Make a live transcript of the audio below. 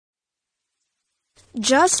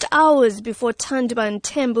Just hours before Thandwa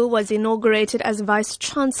Mthembu was inaugurated as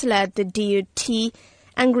Vice-Chancellor at the DUT,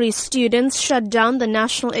 angry students shut down the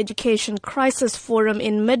National Education Crisis Forum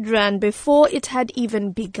in Midrand before it had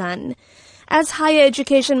even begun. As Higher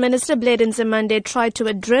Education Minister Blade Nzimande tried to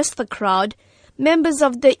address the crowd, members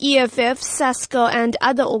of the EFF, SASCO and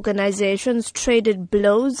other organizations traded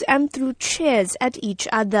blows and threw chairs at each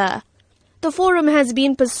other. The forum has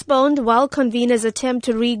been postponed while conveners attempt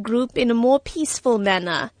to regroup in a more peaceful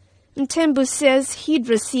manner. Mthembu says he'd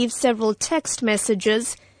received several text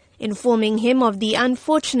messages informing him of the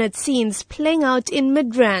unfortunate scenes playing out in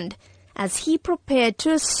Midrand as he prepared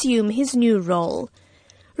to assume his new role.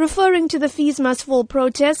 Referring to the Fees Must Fall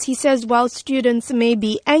protest, he says while students may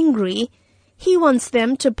be angry, he wants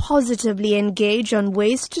them to positively engage on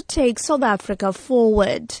ways to take South Africa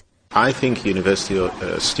forward. I think university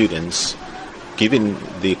students, given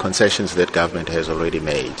the concessions that government has already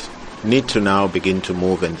made, need to now begin to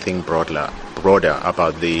move and think broader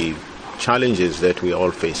about the challenges that we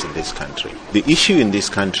all face in this country. The issue in this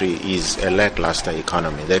country is a lackluster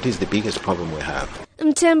economy. That is the biggest problem we have.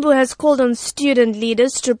 Mthembu has called on student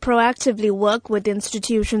leaders to proactively work with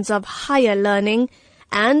institutions of higher learning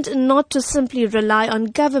and not to simply rely on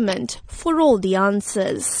government for all the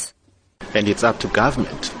answers. And it's up to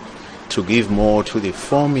government to give more to the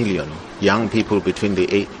 4 million young people between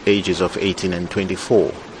the ages of 18 and 24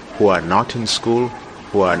 who are not in school,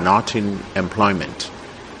 who are not in employment.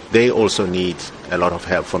 They also need a lot of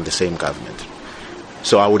help from the same government.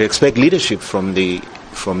 So I would expect leadership from the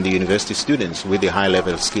university students with the high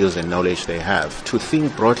level skills and knowledge they have to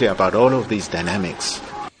think broadly about all of these dynamics.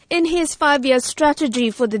 In his 5-year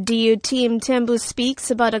strategy for the DUT, Mthembu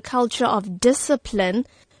speaks about a culture of discipline.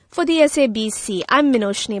 For the SABC, I'm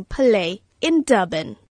Minoshni Pillay in Durban.